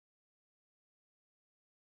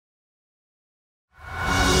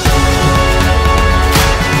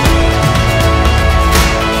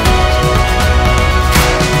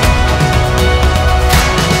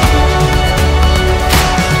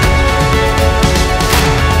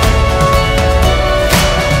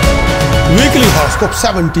Weekly Horoscope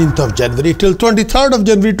 17th of January till 23rd of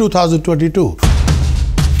January 2022.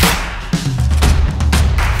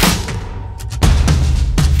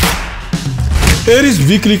 Aries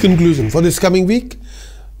weekly conclusion for this coming week.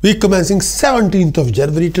 Week commencing 17th of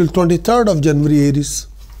January till 23rd of January, Aries.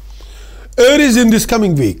 Aries, in this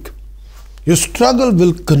coming week, your struggle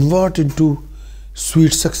will convert into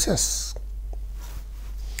sweet success.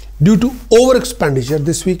 Due to over expenditure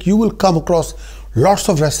this week, you will come across lots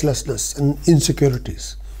of restlessness and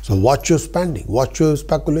insecurities. So watch your spending, watch your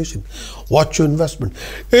speculation, watch your investment.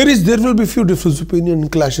 Aries, there will be few different opinion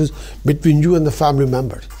and clashes between you and the family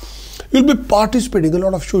members. You'll be participating in a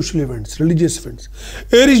lot of social events, religious events.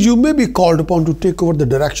 Aries, you may be called upon to take over the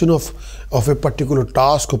direction of a particular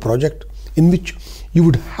task or project in which you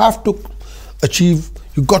would have to achieve,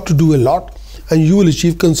 you got to do a lot, and you will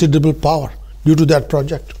achieve considerable power due to that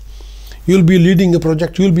project. You'll be leading a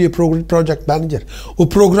project, you'll be a project manager or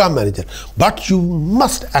program manager, but you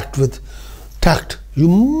must act with tact, you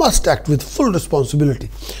must act with full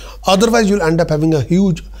responsibility. Otherwise, you'll end up having a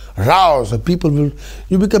huge rouse,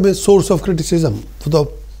 you become a source of criticism for the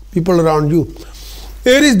people around you.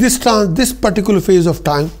 Aries, this particular phase of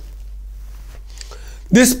time,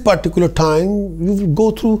 you will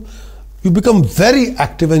go through, you become very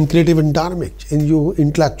active and creative and dynamic in your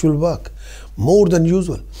intellectual work, more than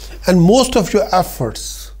usual. And most of your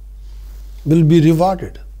efforts will be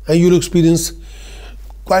rewarded, and you'll experience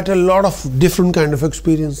quite a lot of different kind of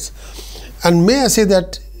experience. And may I say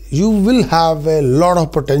that you will have a lot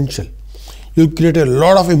of potential. You'll create a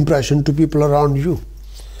lot of impression to people around you.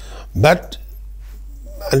 But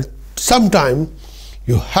sometimes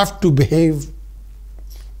you have to behave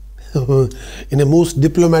in a most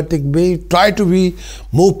diplomatic way. Try to be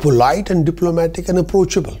more polite and diplomatic and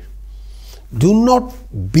approachable. Do not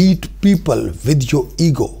beat people with your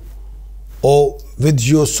ego or with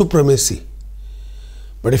your supremacy.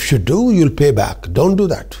 But if you do, you'll pay back. Don't do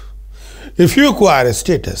that. If you acquire a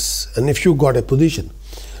status and if you got a position,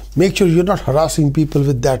 make sure you're not harassing people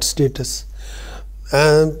with that status.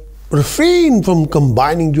 And refrain from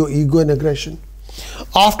combining your ego and aggression.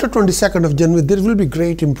 After 22nd of January, there will be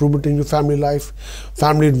great improvement in your family life,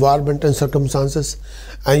 family environment and circumstances.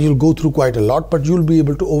 And you'll go through quite a lot, but you'll be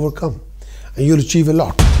able to overcome. And you'll achieve a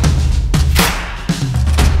lot.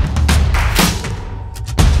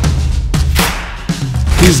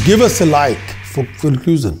 Please give us a like for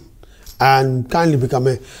conclusion and kindly become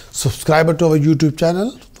a subscriber to our YouTube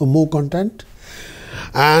channel for more content.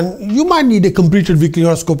 And you might need a completed weekly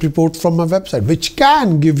horoscope report from my website, which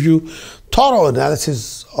can give you thorough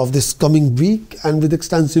analysis of this coming week and with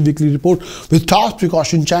extensive weekly report with task,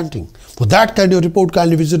 precaution, chanting. For that kind of report,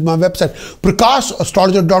 kindly visit my website, Prakash,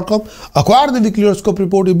 astrologer.com. Acquire the weekly horoscope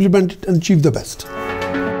report, implement it and achieve the best.